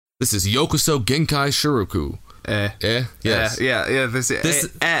This is Youkoso Genkai Syuraku. Yes. Yeah. This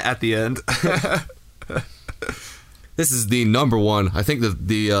at the end. This is the number one. I think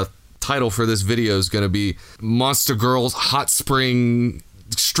the title for this video is going to be Monster Girls Hot Spring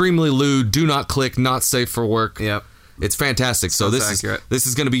Extremely Lewd, Do Not Click, Not Safe for Work. Yep. It's fantastic. So this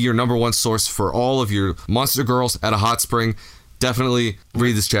is going to be your number one source for all of your Monster Girls at a hot spring. Definitely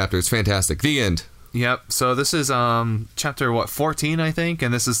read this chapter. It's fantastic. The end. Yep. So this is chapter 14, I think,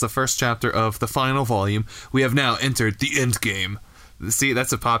 and this is the first chapter of the final volume. We have now entered the end game. See,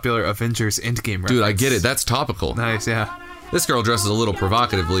 that's a popular Avengers endgame reference. Dude, I get it. That's topical. Nice, yeah. This girl dresses a little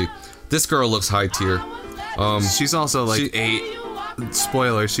provocatively. This girl looks high tier. She's also like 8.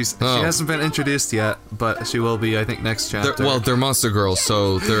 Spoiler, she hasn't been introduced yet, but she will be, I think, next chapter. They're Monster Girls,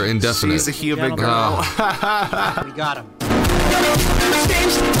 so they're indefinite. She's a human girl. We got him.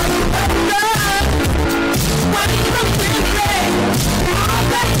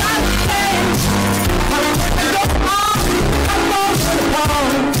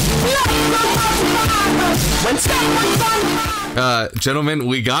 Gentlemen,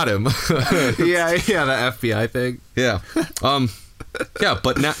 we got him. yeah, the FBI thing. Yeah. Yeah,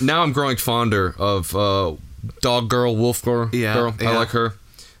 but now I'm growing fonder of Dog Girl, Wolf Girl. Yeah. I like her.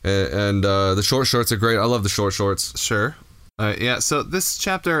 And the short shorts are great. I love the short shorts. Sure. Yeah, so this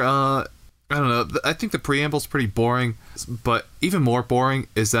chapter, I don't know, I think the preamble's pretty boring, but even more boring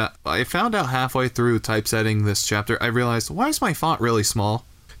is that I found out halfway through typesetting this chapter, I realized, why is my font really small?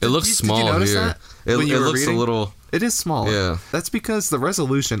 It looks small here. Did you notice that? It looks reading? A little... It is small. Yeah. That's because the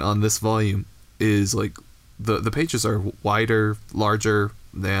resolution on this volume is like, the pages are wider, larger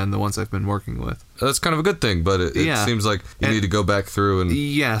than the ones I've been working with. That's kind of a good thing, but it seems like you need to go back through and...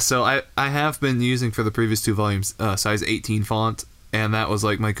 Yeah, so I have been using for the previous 2 volumes size 18 font, and that was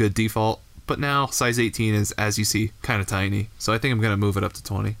like my good default. But now size 18 is, as you see, kind of tiny. So I think I'm going to move it up to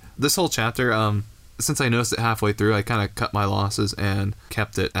 20. This whole chapter, since I noticed it halfway through, I kind of cut my losses and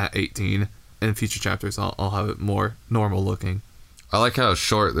kept it at 18. In future chapters, I'll have it more normal looking. I like how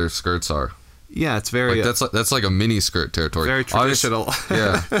short their skirts are. Yeah, it's very... that's like a mini skirt territory. Very traditional.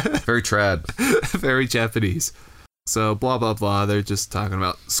 Yeah, very trad. Very Japanese. So, blah, blah, blah. They're just talking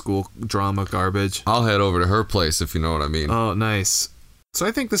about school drama garbage. I'll head over to her place, if you know what I mean. Oh, nice. So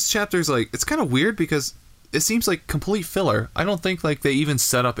I think this chapter's like... It's kind of weird because it seems like complete filler. I don't think like they even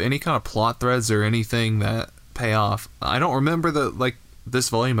set up any kind of plot threads or anything that pay off. I don't remember this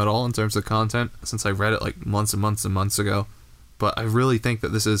volume at all in terms of content since I read it like months and months and months ago. But I really think that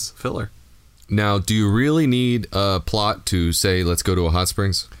this is filler. Now, do you really need a plot to say, let's go to a hot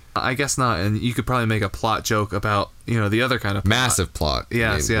springs? I guess not, and you could probably make a plot joke about, the other kind of plot. Massive plot.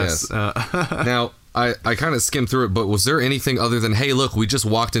 Yes. Now, I kind of skimmed through it, but was there anything other than, hey, look, we just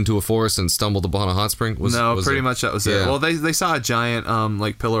walked into a forest and stumbled upon a hot spring? No, pretty much that was it. Well, they saw a giant,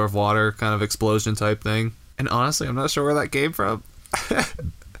 like, pillar of water kind of explosion type thing, and honestly, I'm not sure where that came from.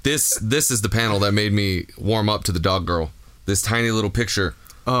 This is the panel that made me warm up to the dog girl. This tiny little picture.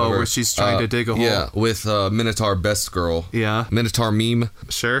 Oh, where she's trying to dig a hole. Yeah, with Minotaur Best Girl. Yeah. Minotaur meme.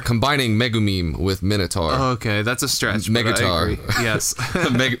 Sure. Combining Megumeme with Minotaur. Oh, okay, that's a stretch. Megatar. Yes.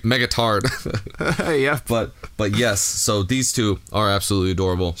 Megatard. Yeah. But yes, so these two are absolutely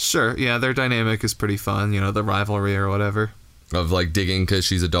adorable. Sure, yeah, their dynamic is pretty fun, the rivalry or whatever. Of like digging because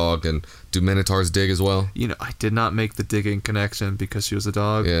she's a dog, and do Minotaurs dig as well? I did not make the digging connection because she was a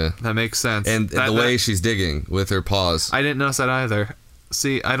dog. Yeah. That makes sense. And the way she's digging with her paws. I didn't notice that either.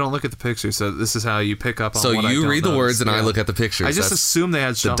 See, I don't look at the picture, so this is how you pick up on so what I don't you read the notice. words and I look at the pictures. I just assume they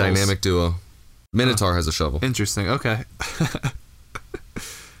had shovels. The dynamic duo. Minotaur has a shovel. Interesting, okay.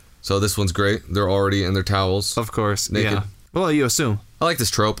 So this one's great. They're already in their towels. Of course, naked. Yeah. Well, you assume. I like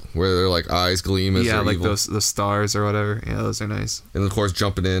this trope where their like eyes gleam as they're like evil. the stars or whatever. Yeah, those are nice. And of course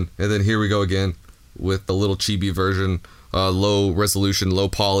jumping in. And then here we go again with the little chibi version, low resolution, low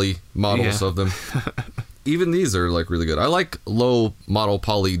poly models of them. Even these are like really good. I like low model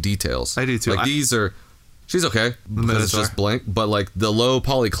poly details. I do too. Like these are, she's okay because it's just blank. But like the low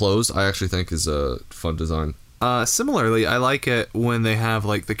poly clothes, I actually think is a fun design. Similarly, I like it when they have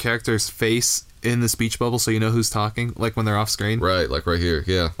like the character's face in the speech bubble, so you know who's talking, like when they're off screen. Right, like right here.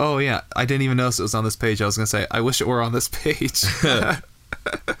 Yeah. Oh yeah, I didn't even notice it was on this page. I was gonna say I wish it were on this page.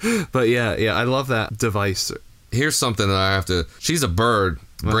 But yeah, I love that device. Here's something that I have to. She's a bird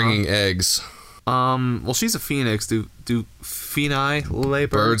bringing eggs. Well, she's a phoenix. Do phoeni lay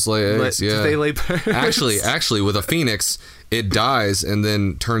birds? Birds lay eggs, yeah. Do they lay birds? Actually, with a phoenix, it dies and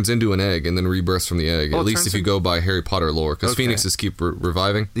then turns into an egg and then rebirths from the egg. At least if you go by Harry Potter lore, because phoenixes keep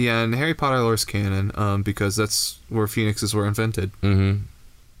reviving. Yeah, and Harry Potter lore's canon, because that's where phoenixes were invented. Mm-hmm.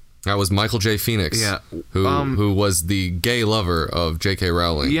 That was Michael J. Phoenix. Yeah. Who was the gay lover of J.K.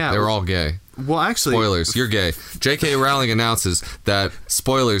 Rowling. Yeah. They were all gay. Well, actually... Spoilers, you're gay. J.K. Rowling announces that,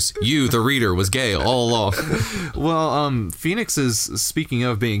 spoilers, you, the reader, was gay all along. Well, Phoenixes, speaking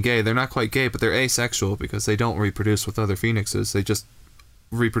of being gay, they're not quite gay, but they're asexual because they don't reproduce with other phoenixes. They just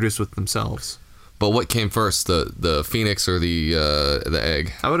reproduce with themselves. But what came first, the phoenix or the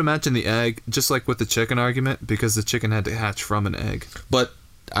egg? I would imagine the egg, just like with the chicken argument, because the chicken had to hatch from an egg. But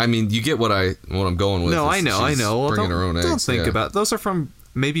I mean, you get what I'm going with. No, I know. Well, bringing her own eggs. Don't think about it. Those are from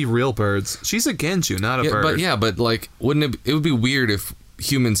maybe real birds. She's a Genju, not a bird. But like, wouldn't it would be weird if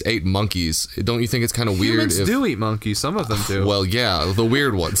humans ate monkeys? Don't you think it's kind of weird? Humans do eat monkeys. Some of them do. Well, yeah, the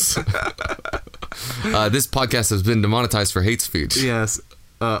weird ones. This podcast has been demonetized for hate speech. Yes.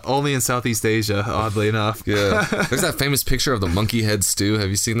 Only in Southeast Asia, oddly enough. Yeah. There's that famous picture of the monkey head stew. Have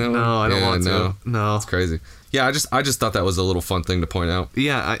you seen that one? No, I don't want to. No. It's crazy. Yeah, I just thought that was a little fun thing to point out.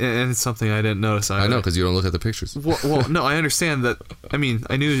 Yeah, and it's something I didn't notice either. I know, because you don't look at the pictures. Well, no, I understand that. I mean,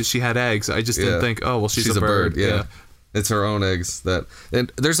 I knew she had eggs. I just didn't think, oh, well, she's a bird. Yeah. It's her own eggs.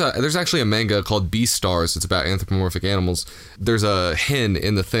 And there's actually a manga called Beastars. It's about anthropomorphic animals. There's a hen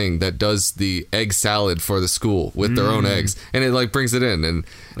in the thing that does the egg salad for the school with their own eggs, and it like brings it in, and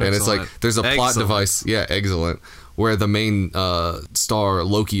it's like there's a plot device. Yeah, excellent. Where the main star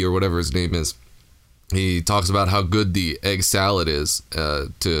Loki or whatever his name is, he talks about how good the egg salad is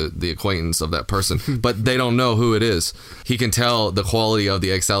to the acquaintance of that person, but they don't know who it is. He can tell the quality of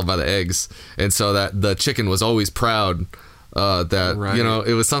the egg salad by the eggs, and so that the chicken was always proud that, right. You know,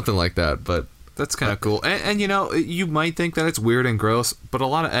 it was something like that. But that's kind of cool. And you know, you might think that it's weird and gross, but a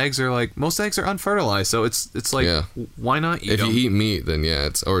lot of eggs are like, most eggs are unfertilized, so it's like, why not eat them? If you eat meat, then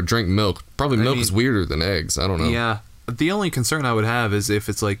or drink milk. Probably milk is weirder than eggs. I don't know. Yeah. The only concern I would have is if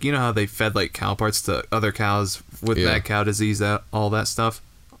it's like, you know how they fed like cow parts to other cows with mad cow disease, all that stuff.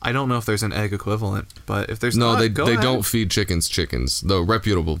 I don't know if there's an egg equivalent, but if there's they don't feed chickens, though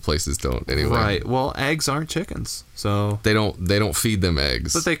reputable places don't anyway. Right. Well, eggs aren't chickens, so they don't feed them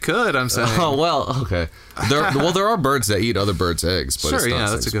eggs. But they could, I'm saying. Oh well, okay. There are birds that eat other birds' eggs, but it's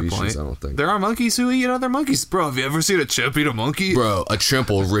not that's a good species, point. I don't think. There are monkeys who eat other monkeys. Bro, have you ever seen a chimp eat a monkey? Bro, a chimp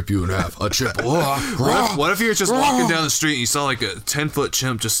will rip you in half. A chimp. What if you're just walking down the street and you saw like a 10-foot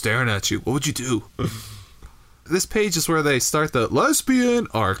chimp just staring at you? What would you do? This page is where they start the lesbian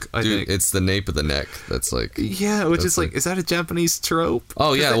arc, I think. It's the nape of the neck. That's like... Yeah, which is like, is that a Japanese trope?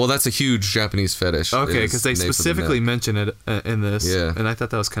 Oh, yeah, well, that's a huge Japanese fetish. Okay, because they specifically mention it in this. Yeah. And I thought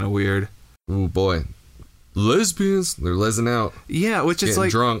that was kind of weird. Ooh, boy. Lesbians, they're lesing out. Yeah, which is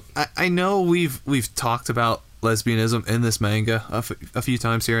like... drunk. I know we've talked about lesbianism in this manga a few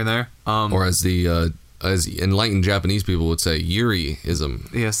times here and there. Or as the as enlightened Japanese people would say,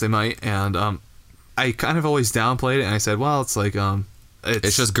 Yuriism. Yes, they might, and... I kind of always downplayed it, and I said, well, it's like,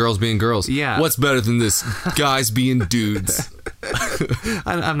 it's just girls being girls. Yeah. What's better than this? Guys being dudes.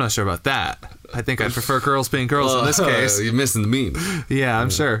 I'm not sure about that. I think I prefer girls being girls in this case. You're missing the meme. Yeah, I'm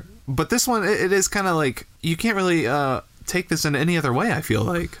sure. But this one, it is kind of like, you can't really take this in any other way, I feel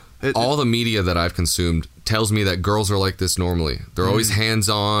like. All the media that I've consumed tells me that girls are like this normally. They're always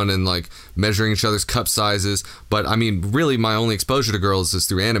hands-on and like measuring each other's cup sizes. But I mean, really, my only exposure to girls is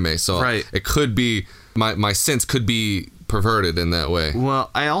through anime. So it could be, my sense could be perverted in that way. Well,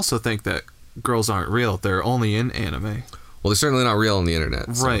 I also think that girls aren't real. They're only in anime. Well, they're certainly not real on the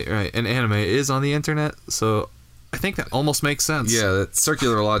internet. So. Right. And anime is on the internet, so I think that almost makes sense. Yeah, that's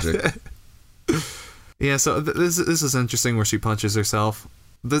circular logic. Yeah, so this is interesting where she punches herself.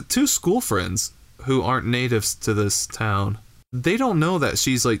 The two school friends who aren't natives to this town, they don't know that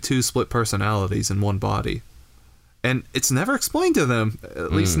she's like two split personalities in one body. And it's never explained to them,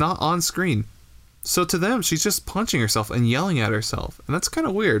 at least not on screen. So to them, she's just punching herself and yelling at herself. And that's kind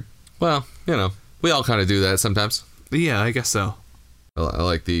of weird. Well, you know, we all kind of do that sometimes. Yeah, I guess so. I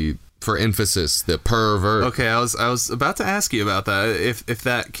like for emphasis, the pervert. Okay, I was about to ask you about that, if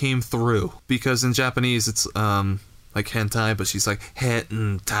that came through. Because in Japanese, it's, like hentai, but she's like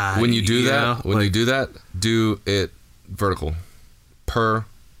hentai. When you do that, do it vertical.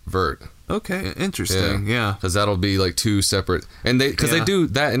 Pervert. Okay, interesting. Yeah. Because that'll be like two separate, and they do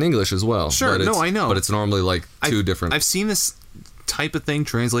that in English as well. Sure, no, I know. But it's normally like two different. I've seen this type of thing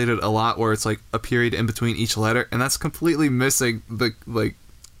translated a lot, where it's like a period in between each letter, and that's completely missing the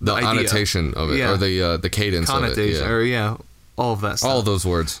annotation of it, or the cadence connotation, of it. Or all of that stuff. All of those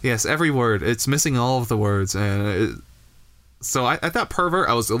words. Yes, every word. It's missing all of the words. And so I thought pervert,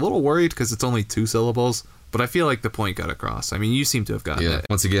 I was a little worried because it's only 2 syllables, but I feel like the point got across. I mean, you seem to have gotten it.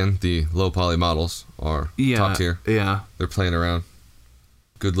 Once again, the low poly models are top tier. Yeah. They're playing around.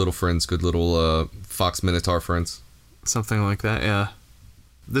 Good little friends, good little Fox Minotaur friends. Something like that, yeah.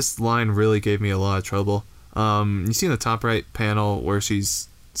 this line really gave me a lot of trouble. You see in the top right panel where she's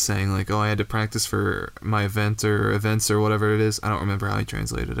saying like, oh, I had to practice for my event or events or whatever it is. I don't remember how he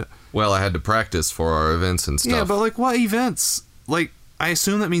translated it. Well, I had to practice for our events and stuff. Yeah, but like, what events? Like, I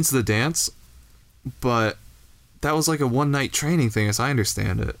assume that means the dance, but that was like a one-night training thing as I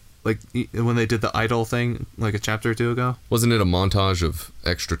understand it. Like, when they did the idol thing, like a chapter or two ago. Wasn't it a montage of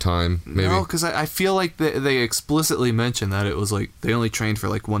extra time, maybe? No, because I feel like they explicitly mentioned that it was like, they only trained for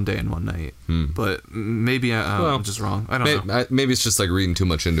like one day and one night. But maybe I'm just wrong. I don't know. Maybe it's just like reading too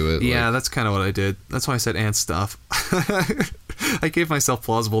much into it. Yeah, that's kind of what I did. That's why I said and stuff. I gave myself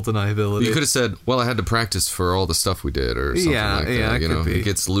plausible deniability. You could have said, well, I had to practice for all the stuff we did, or something like that. Yeah, you know, it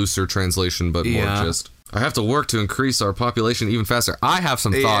gets looser translation, but more just... I have to work to increase our population even faster. I have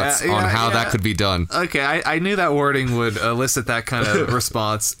some thoughts on how that could be done. Okay, I knew that wording would elicit that kind of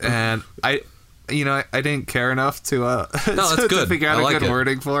response, and I didn't care enough to to figure out a good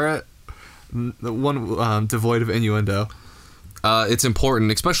wording for it. One devoid of innuendo. It's important,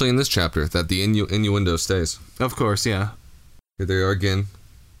 especially in this chapter, that the innuendo stays. Of course, yeah. Here they are again,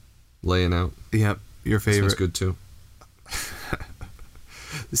 laying out. Yep, your favorite. This one's good too.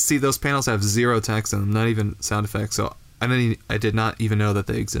 See, those panels have zero text in them, not even sound effects. So I did not even know that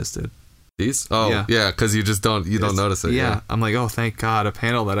they existed. These? Oh, yeah, because you just don't notice it. Yeah, I'm like, oh, thank God, a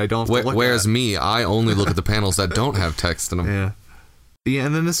panel that I don't have to look Whereas at. me, I only look at the panels that don't have text in them. Yeah,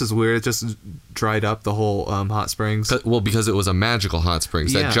 and then this is weird. It just dried up the whole hot springs. Well, because it was a magical hot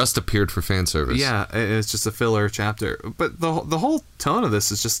springs that just appered for fan service. Yeah, it's just a filler chapter. But the whole tone of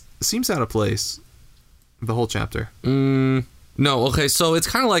this seems out of place. The whole chapter. No, okay, so it's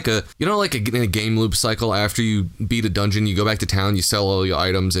kind of like in a game loop cycle. After you beat a dungeon, you go back to town, you sell all your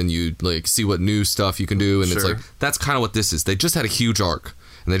items, and you like see what new stuff you can do, and it's like, that's kind of what this is. They just had a huge arc,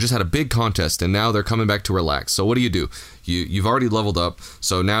 and they just had a big contest, and now they're coming back to relax. So what do? You've already leveled up,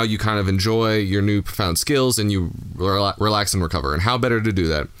 so now you kind of enjoy your new profound skills, and you relax and recover. And how better to do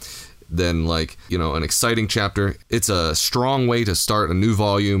that than like, an exciting chapter? It's a strong way to start a new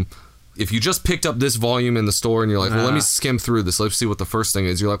volume. If you just picked up this volume in the store and you're like, well, let me skim through this, let's see what the first thing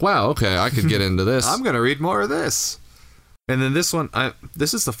is. You're like, wow, okay, I could get into this. I'm going to read more of this. And then this one,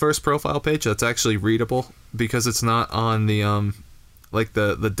 this is the first profile page that's actually readable because it's not on the, like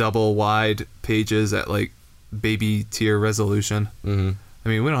the double wide pages at like baby tier resolution. Mm-hmm. I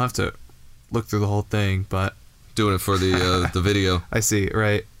mean, we don't have to look through the whole thing, but... Doing it for the video. I see,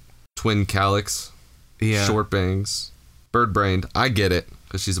 right. Twin calyx. Yeah. Short bangs. Bird-brained. I get it.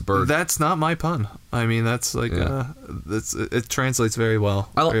 Because she's a bird. That's not my pun. I mean, that's like, it translates very well.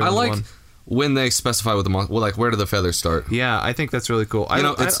 I like when they specify with like, where do the feathers start? Yeah, I think that's really cool. I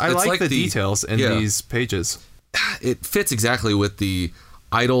like the details in these pages. It fits exactly with the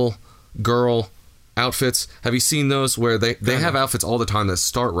idol girl outfits. Have you seen those where they have outfits all the time that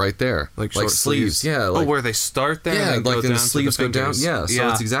start right there? Like short sleeves. Yeah. Like, where they start there? Yeah, and like then the sleeves go down. Yeah, so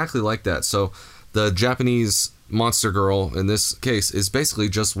it's exactly like that. So the Japanese monster girl in this case is basically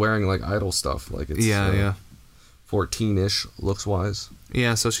just wearing like idol stuff, like it's 14-ish looks wise.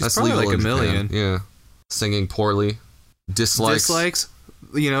 Yeah, so she's probably like a million. Yeah, singing poorly, dislikes.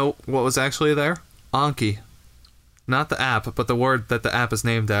 You know what was actually there? Anki, not the app, but the word that the app is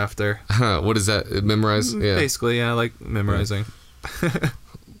named after. What is that? Memorize? Yeah, basically, yeah, like memorizing.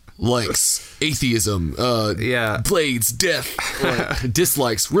 Likes atheism. Blades, death.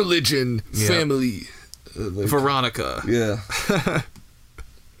 Dislikes religion, family. Veronica. Yeah.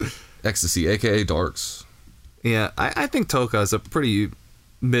 Ecstasy, aka darks. Yeah, I think Toka is a pretty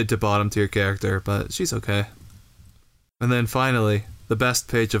mid to bottom tier character, but she's okay. And then finally, the best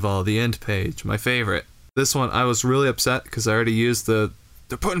page of all, the end page, my favorite. This one, I was really upset because I already used they're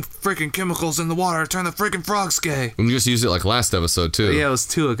putting freaking chemicals in the water to turn the freaking frogs gay. We just used it like last episode too. Yeah, it was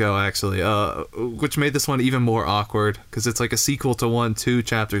 2 ago actually, which made this one even more awkward because it's like a sequel to 2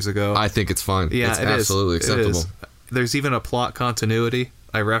 chapters ago. I think it's fine. Yeah, it's absolutely acceptable. There's even a plot continuity.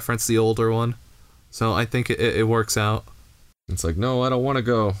 I referenced the older one, so I think it works out. It's like, no, I don't want to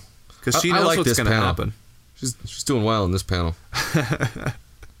go because she knows what's going to happen. She's doing well in this panel.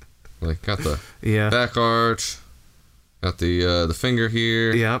 Like got the back arch. Got the finger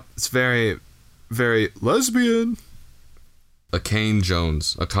here. Yeah, it's very, very lesbian. Akane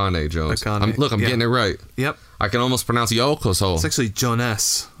Jones. Akane. I'm getting it right. Yep. I can almost pronounce Youkoso. It's actually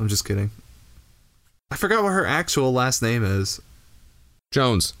Jones. I'm just kidding. I forgot what her actual last name is.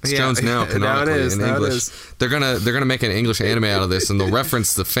 Jones. It's Jones now, canonically in English. They're gonna make an English anime out of this, and they'll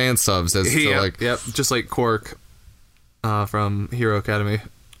reference the fan subs as to like. Yep. Just like Quark, from Hero Academy.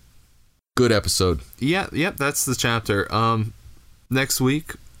 Good episode. Yeah, yep, that's the chapter. Next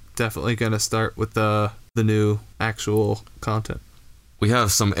week, definitely gonna start with the new actual content. We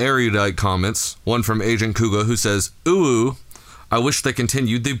have some erudite comments. One from Agent Kuga who says, "Ooh, I wish they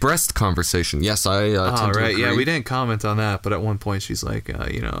continued the breast conversation." Yes, I tend to agree. Yeah, we didn't comment on that, but at one point she's like,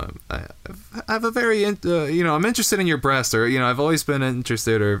 I have a very, I'm interested in your breast, or, I've always been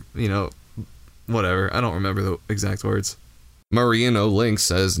interested, or, whatever. I don't remember the exact words. Marino Link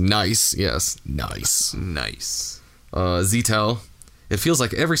says, "Nice." Yes, nice. Nice. Zetel, "It feels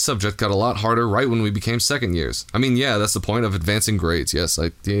like every subject got a lot harder right when we became second years. I mean, yeah, that's the point of advancing grades." Yes,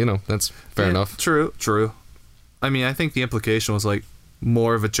 that's fair enough. True. I mean, I think the implication was like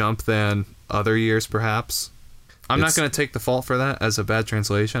more of a jump than other years, perhaps. I'm not going to take the fault for that as a bad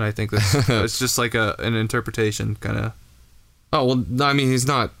translation. I think that's it's just like an interpretation kind of. Oh, well, I mean, he's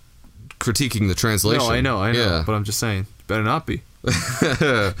not critiquing the translation. No, I know, Yeah. but I'm just saying, better not be.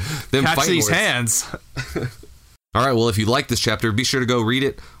 Then Catch fight these words. hands. All right, well, if you like this chapter, be sure to go read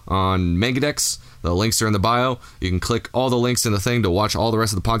it on Mangadex. The links are in the bio. You can click all the links in the thing to watch all the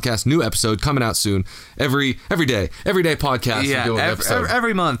rest of the podcast. New episode coming out soon. Every day podcast. Yeah,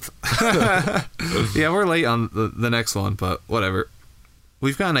 every month. Yeah, we're late on the next one, but whatever.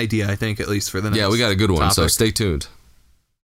 We've got an idea, I think, at least for the next. Yeah, we got a good one, so topic. stay tuned.